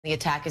The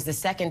attack is the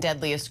second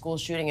deadliest school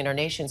shooting in our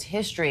nation's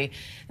history.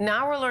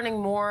 Now we're learning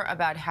more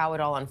about how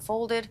it all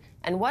unfolded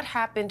and what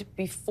happened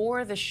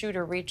before the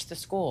shooter reached the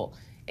school.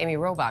 Amy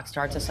Robach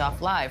starts us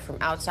off live from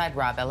outside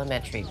Robb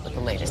Elementary with the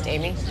latest.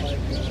 Amy?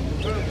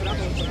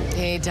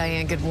 Hey,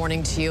 Diane, good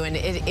morning to you. And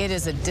it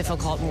is a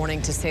difficult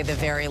morning, to say the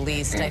very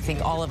least. I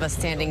think all of us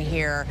standing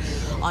here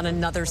on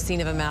another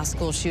scene of a mass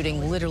school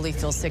shooting literally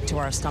feel sick to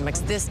our stomachs.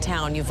 This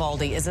town,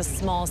 Uvalde, is a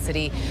small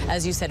city,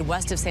 as you said,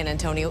 west of San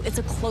Antonio. It's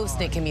a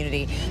close-knit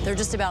community. There are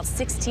just about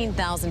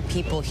 16,000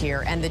 people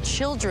here. And the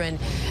children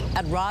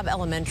at Robb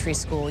Elementary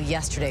School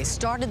yesterday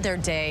started their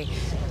day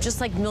just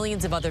like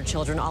millions of other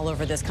children all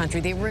over this country.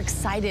 They were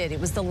excited. It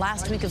was the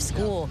last week of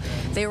school.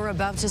 They were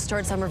about to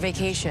start summer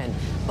vacation.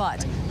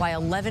 But by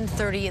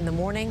 11:30 in the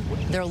morning,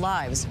 their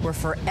lives were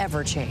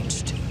forever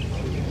changed.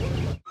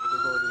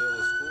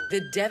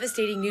 The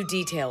devastating new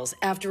details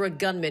after a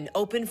gunman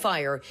opened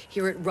fire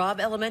here at Robb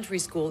Elementary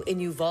School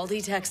in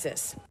Uvalde,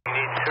 Texas. We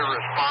need to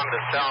respond to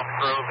South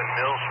Grove and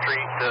Mill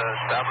Street to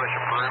establish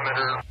a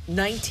perimeter.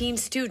 19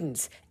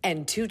 students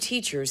and 2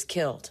 teachers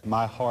killed.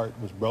 My heart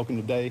was broken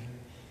today.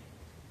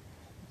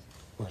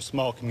 We're a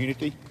small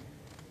community,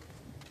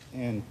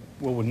 and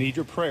we'll need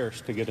your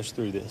prayers to get us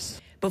through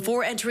this.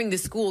 Before entering the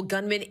school,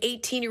 gunman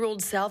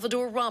 18-year-old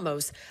Salvador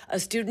Ramos, a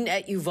student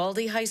at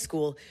Uvalde High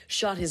School,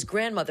 shot his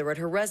grandmother at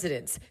her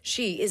residence.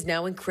 She is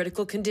now in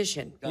critical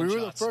condition. We were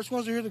the first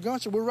ones to hear the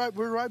gunshot.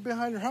 We're right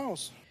behind her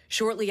house.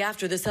 Shortly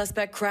after, the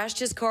suspect crashed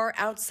his car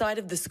outside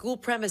of the school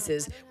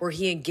premises where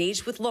he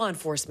engaged with law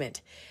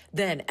enforcement.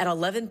 Then, at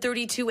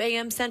 11:32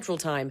 a.m. Central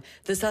Time,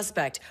 the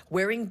suspect,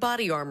 wearing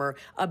body armor,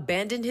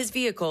 abandoned his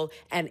vehicle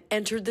and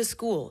entered the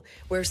school,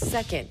 where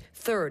 2nd,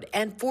 3rd,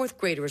 and 4th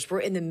graders were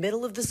in the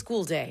middle of the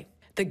school day.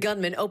 The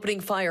gunman opening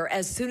fire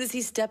as soon as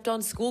he stepped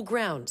on school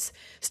grounds.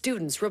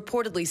 Students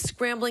reportedly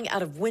scrambling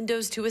out of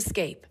windows to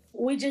escape.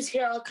 We just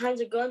hear all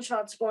kinds of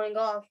gunshots going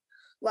off,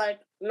 like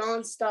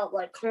nonstop,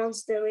 like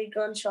constantly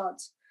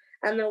gunshots.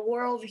 And then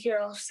we're over here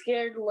all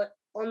scared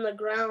on the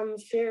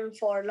ground, fearing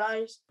for our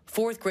lives.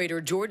 4th grader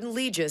Jordan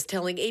Legis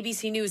telling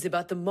ABC News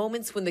about the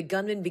moments when the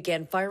gunman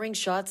began firing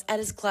shots at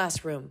his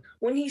classroom.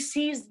 When he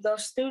sees the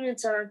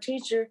students and our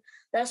teacher,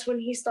 that's when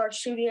he starts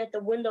shooting at the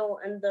window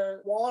and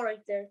the wall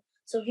right there.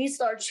 So he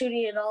starts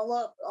shooting it all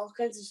up. All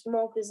kinds of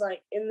smoke is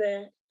like in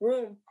the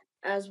room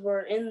as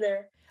we're in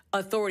there.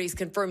 Authorities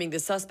confirming the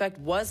suspect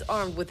was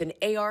armed with an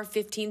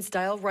AR-15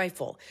 style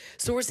rifle.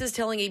 Sources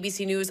telling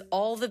ABC News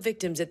all the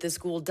victims at the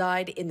school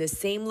died in the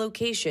same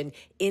location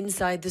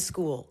inside the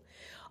school.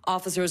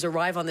 Officers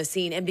arrive on the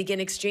scene and begin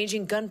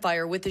exchanging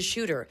gunfire with the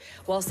shooter,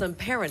 while some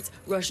parents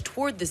rush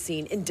toward the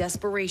scene in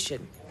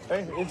desperation.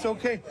 Hey, it's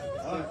okay.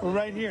 We're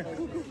right here.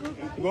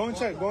 Go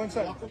inside, go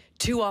inside.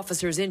 2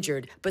 officers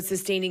injured, but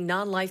sustaining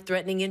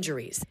non-life-threatening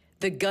injuries.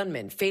 The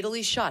gunman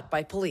fatally shot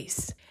by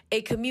police.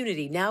 A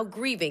community now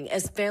grieving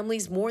as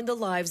families mourn the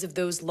lives of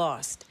those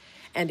lost.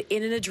 And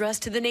in an address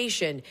to the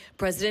nation,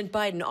 President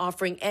Biden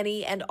offering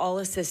any and all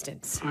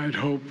assistance. I had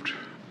hoped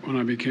when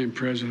I became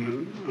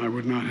president I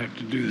would not have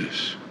to do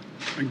this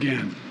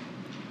again.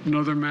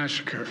 Another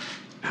massacre.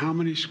 How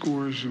many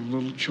scores of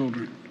little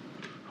children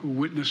who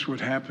witness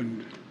what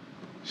happened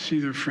see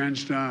their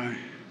friends die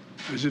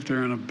as if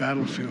they're on a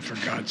battlefield,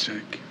 for God's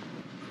sake?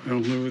 They'll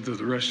live with it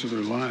the rest of their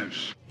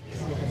lives.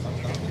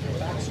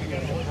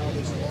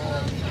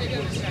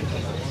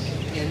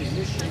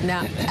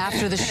 Now,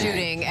 after the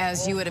shooting,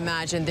 as you would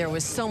imagine, there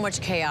was so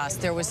much chaos,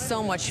 there was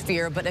so much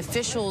fear, but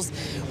officials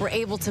were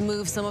able to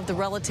move some of the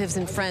relatives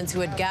and friends who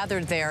had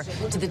gathered there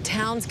to the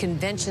town's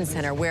convention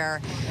center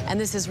where, and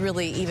this is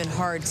really even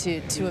hard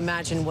to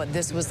imagine what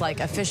this was like,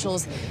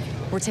 officials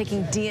were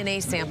taking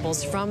DNA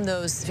samples from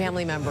those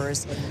family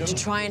members to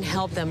try and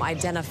help them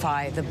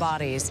identify the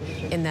bodies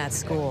in that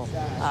school.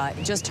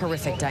 Just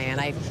horrific,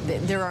 Diane.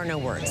 There are no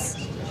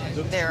words.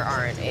 There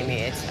aren't,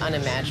 Amy. It's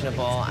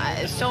unimaginable.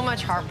 So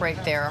much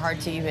heartbreak there. Hard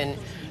to even,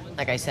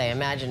 like I say,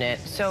 imagine it.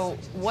 So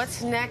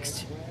what's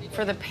next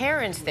for the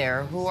parents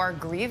there who are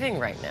grieving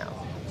right now?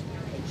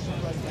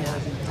 Yeah.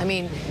 I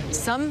mean,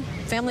 some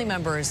family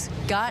members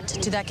got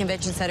to that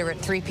convention center at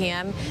 3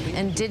 p.m.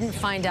 and didn't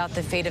find out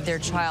the fate of their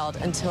child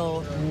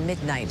until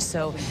midnight.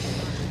 So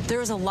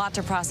there's a lot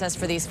to process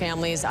for these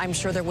families. I'm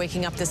sure they're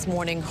waking up this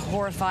morning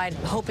horrified,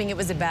 hoping it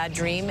was a bad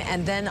dream,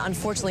 and then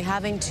unfortunately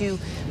having to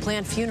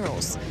plan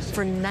funerals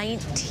for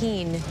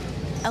 19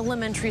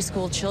 elementary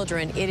school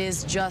children. It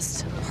is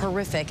just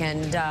horrific,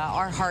 and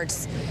our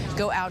hearts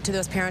go out to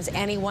those parents.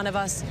 Any one of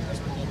us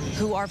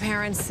who are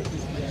parents,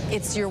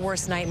 it's your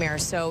worst nightmare.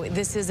 So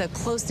this is a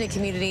close-knit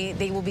community.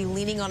 They will be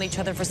leaning on each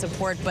other for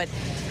support, but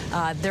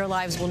their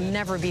lives will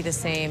never be the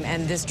same.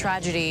 And this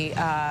tragedy,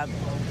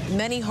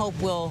 many hope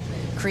will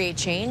create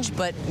change,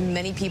 but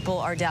many people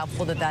are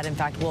doubtful that that in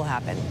fact will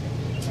happen.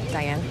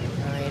 Diane?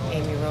 All right,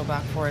 Amy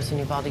Robach for us in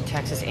Uvalde,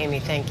 Texas. Amy,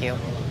 thank you.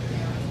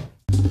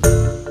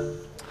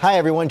 Hi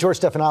everyone, George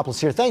Stephanopoulos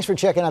here. Thanks for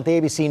checking out the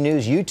ABC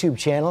News YouTube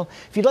channel.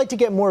 If you'd like to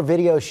get more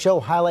videos, show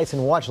highlights,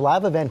 and watch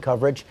live event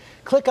coverage,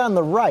 click on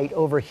the right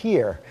over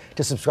here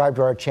to subscribe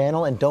to our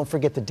channel, and don't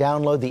forget to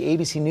download the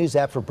ABC News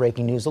app for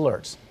breaking news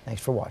alerts.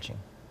 Thanks for watching.